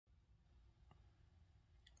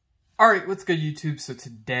Alright, what's good YouTube? So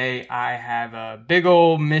today I have a big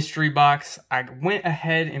old mystery box. I went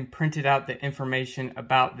ahead and printed out the information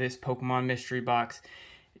about this Pokemon mystery box.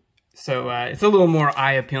 So it's a little more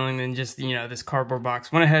eye-appealing than just, this cardboard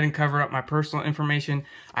box. Went ahead and covered up my personal information.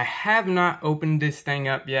 I have not opened this thing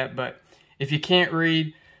up yet, but if you can't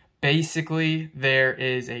read, basically there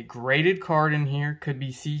is a graded card in here. Could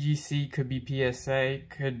be CGC, could be PSA,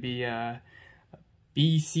 could be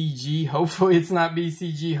BCG. Hopefully it's not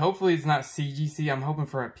BCG. Hopefully it's not CGC. I'm hoping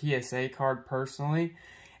for a PSA card personally.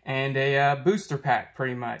 And a booster pack,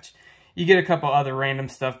 pretty much. You get a couple other random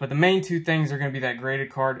stuff, but the main two things are going to be that graded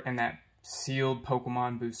card and that sealed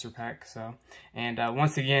Pokemon booster pack. So, and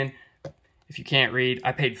once again, if you can't read,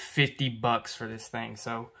 I paid $50 for this thing.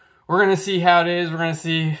 So we're going to see how it is. We're going to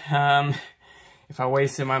see if I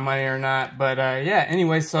wasted my money or not. But yeah,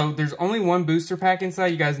 anyway, so there's only one booster pack inside.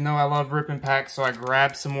 You guys know I love ripping packs, so I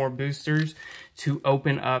grabbed some more boosters to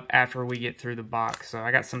open up after we get through the box. So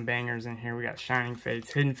I got some bangers in here. We got Shining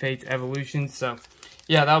Fates, Hidden Fates, Evolutions. So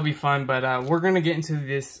yeah, that'll be fun. But we're going to get into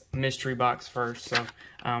this mystery box first. So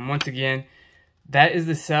once again, that is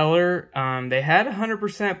the seller. They had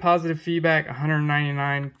 100% positive feedback,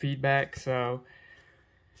 199 feedback. So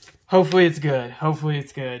hopefully it's good. Hopefully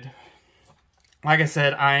it's good. Like I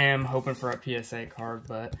said, I am hoping for a PSA card,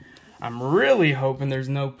 but I'm really hoping there's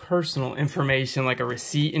no personal information like a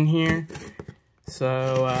receipt in here.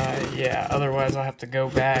 So, yeah, otherwise I'll have to go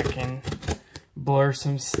back and blur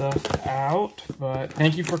some stuff out. But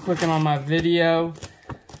thank you for clicking on my video.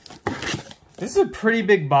 This is a pretty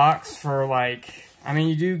big box for, like, I mean,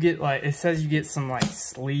 you do get, like, it says you get some, like,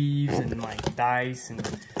 sleeves and, like, dice and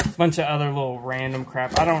a bunch of other little random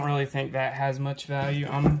crap. I don't really think that has much value.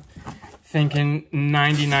 I'm thinking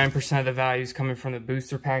 99% of the value is coming from the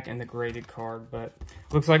booster pack and the graded card. But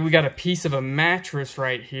looks like we got a piece of a mattress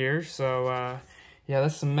right here. So, yeah,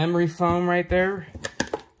 that's some memory foam right there.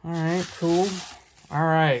 All right, cool. All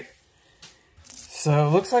right. So,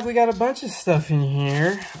 looks like we got a bunch of stuff in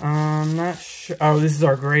here. I'm not sure. Oh, this is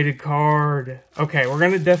our graded card. Okay, we're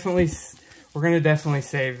gonna definitely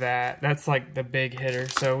save that. That's like the big hitter.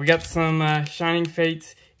 So, we got some Shining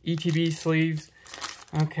Fates ETB sleeves.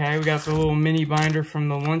 Okay, we got the little mini binder from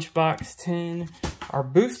the lunchbox tin. Our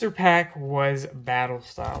booster pack was battle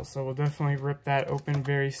style, so we'll definitely rip that open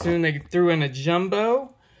very soon. They threw in a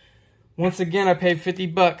jumbo. Once again, I paid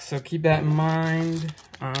 $50, so keep that in mind.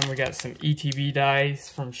 We got some ETB dice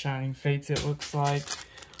from Shining Fates, it looks like.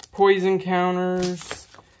 Poison counters,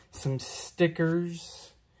 some stickers.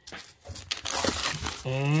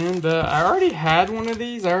 And I already had one of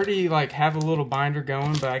these. I already have a little binder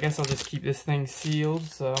going, but I guess I'll just keep this thing sealed.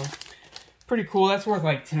 So pretty cool. That's worth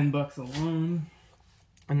like $10 alone.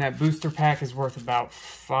 And that booster pack is worth about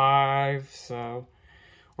 $5. So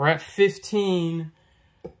we're at 15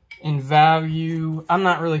 in value. I'm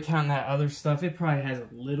not really counting that other stuff. It probably has a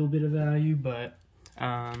little bit of value, but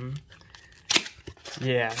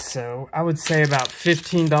yeah, so I would say about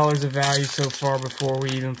 $15 of value so far before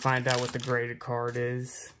we even find out what the graded card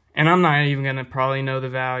is. And I'm not even going to probably know the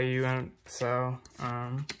value, so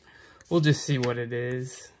we'll just see what it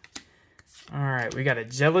is. Alright, we got a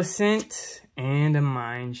Jellicent and a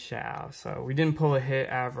Mineshadow. So we didn't pull a hit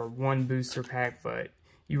out of our one booster pack, but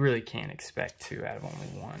you really can't expect two out of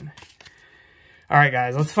only one. Alright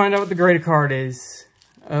guys, let's find out what the graded card is.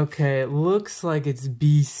 Okay, it looks like it's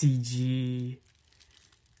BCG.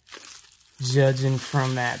 Judging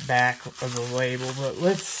from that back of the label, but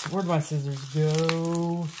where'd my scissors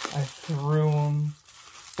go? I threw them.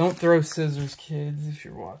 Don't throw scissors, kids, if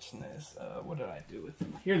you're watching this. What did I do with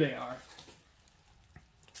them? Here they are.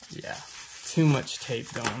 Yeah, too much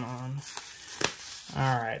tape going on.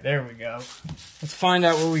 Alright, there we go. Let's find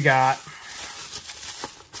out what we got.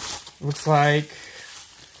 Looks like,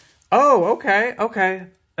 oh, okay.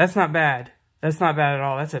 That's not bad. That's not bad at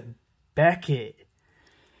all. That's a Beckett.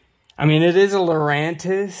 I mean, it is a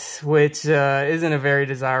Lurantis, which isn't a very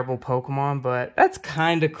desirable Pokemon, but that's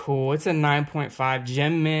kind of cool. It's a 9.5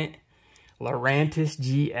 Gem Mint Lurantis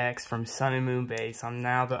GX from Sun and Moon Base. I'm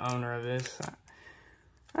now the owner of this.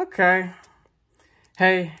 Okay.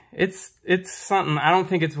 Hey, it's something. I don't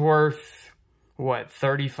think it's worth, what,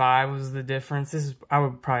 35 was the difference. I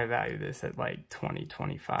would probably value this at like 20,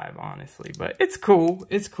 25, honestly. But it's cool.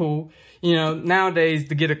 It's cool. You know, nowadays,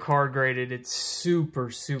 to get a card graded, it's super,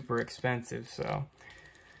 super expensive. So,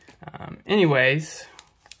 anyways,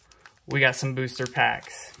 we got some booster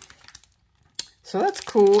packs. So that's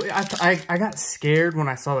cool. I got scared when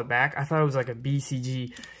I saw the back. I thought it was like a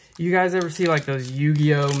BCG. You guys ever see like those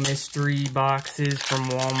Yu-Gi-Oh! Mystery boxes from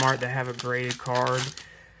Walmart that have a graded card?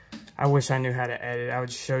 I wish I knew how to edit. I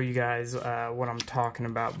would show you guys what I'm talking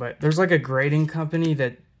about. But there's like a grading company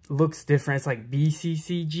that looks different. It's like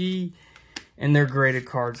BCCG, and their graded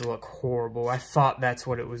cards look horrible. I thought that's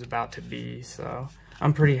what it was about to be, so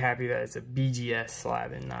I'm pretty happy that it's a BGS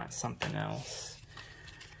slab and not something else.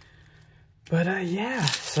 But yeah,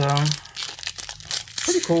 so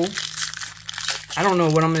pretty cool. I don't know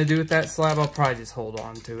what I'm going to do with that slab. I'll probably just hold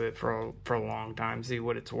on to it for a long time, see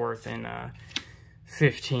what it's worth in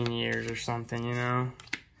 15 years or something, you know.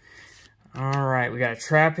 All right, we got a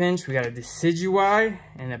Trapinch, we got a Decidueye,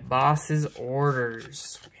 and a Boss's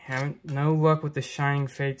Orders. We haven't no luck with the Shining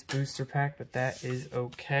Fates booster pack, but that is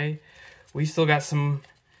okay. We still got some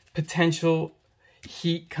potential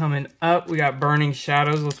heat coming up. We got Burning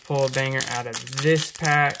Shadows. Let's pull a banger out of this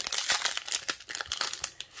pack.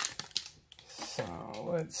 So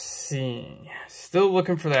let's see. Still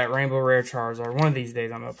looking for that Rainbow Rare Charizard. One of these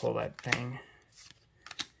days I'm gonna pull that thing.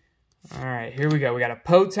 Alright, here we go. We got a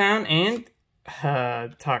Potown and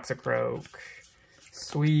Toxicroak.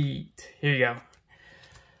 Sweet. Here you go.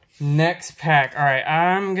 Next pack. Alright,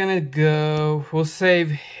 I'm gonna go... We'll save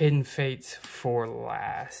Hidden Fates for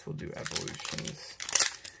last. We'll do Evolutions.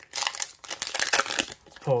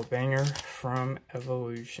 Let's pull a banger from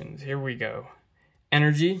Evolutions. Here we go.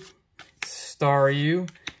 Energy, Staryu,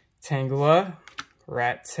 Tangela,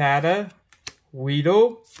 Rattata,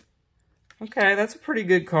 Weedle. Okay, that's a pretty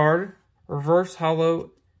good card. Reverse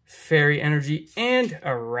Hollow, Fairy Energy, and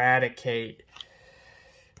Eradicate.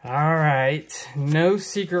 Alright, no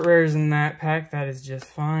secret rares in that pack. That is just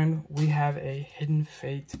fine. We have a Hidden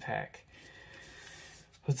Fates pack.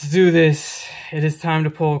 Let's do this. It is time to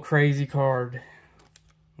pull a crazy card.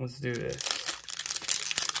 Let's do this.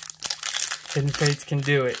 Hidden Fates can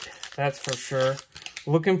do it. That's for sure.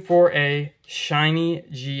 Looking for a shiny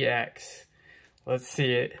GX. Let's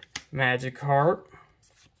see it. Magikarp,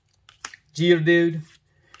 Geodude,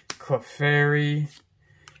 Clefairy,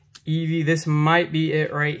 Eevee. This might be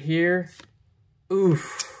it right here.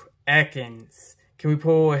 Oof, Ekans. Can we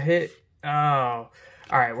pull a hit? Oh, all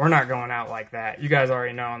right. We're not going out like that. You guys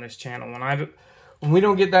already know on this channel when we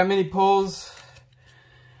don't get that many pulls,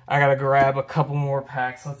 I gotta grab a couple more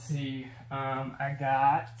packs. Let's see. I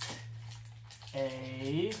got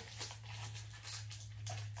a.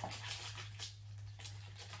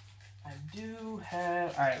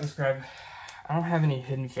 Alright, let's grab... I don't have any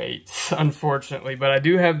Hidden Fates, unfortunately, but I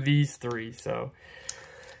do have these three, so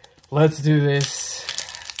let's do this.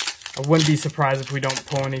 I wouldn't be surprised if we don't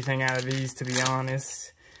pull anything out of these, to be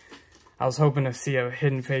honest. I was hoping to see a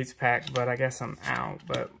Hidden Fates pack, but I guess I'm out.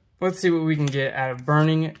 But let's see what we can get out of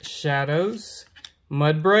Burning Shadows,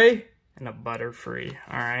 Mudbray, and a Butterfree.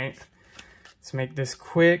 Alright, let's make this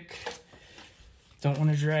quick. Don't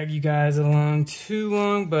want to drag you guys along too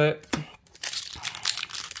long, but...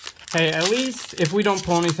 Hey, at least if we don't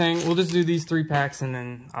pull anything, we'll just do these 3 packs and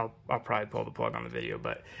then I'll probably pull the plug on the video.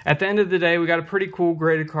 But at the end of the day, we got a pretty cool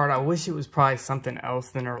graded card. I wish it was probably something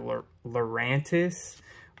else than our Lurantis,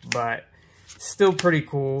 but still pretty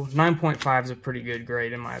cool. 9.5 is a pretty good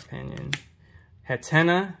grade in my opinion.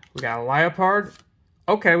 Hatena, we got a Liepard.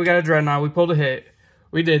 Okay, we got a Dreadnought. We pulled a hit.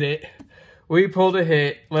 We did it. We pulled a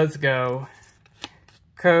hit. Let's go.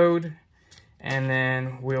 Code. And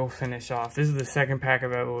then we'll finish off. This is the second pack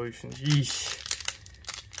of Evolutions. Yeesh.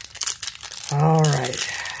 Alright.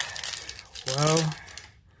 Well,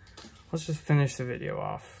 let's just finish the video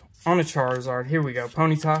off. On a Charizard, here we go.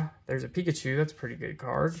 Ponyta. There's a Pikachu. That's a pretty good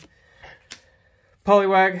card.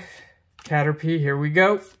 Poliwag. Caterpie. Here we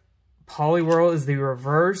go. Poliwhirl is the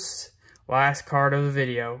reverse. Last card of the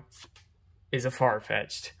video is a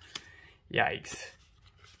Farfetch'd. Yikes.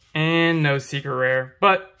 And no secret rare.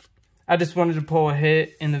 But I just wanted to pull a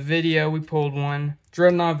hit in the video. We pulled one.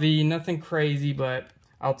 Dreadnought V, nothing crazy, but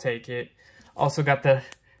I'll take it. Also got the,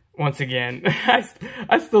 once again,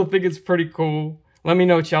 I still think it's pretty cool. Let me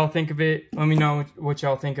know what y'all think of it. Let me know what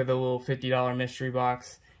y'all think of the little $50 mystery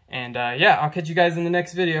box. And yeah, I'll catch you guys in the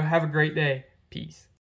next video. Have a great day. Peace.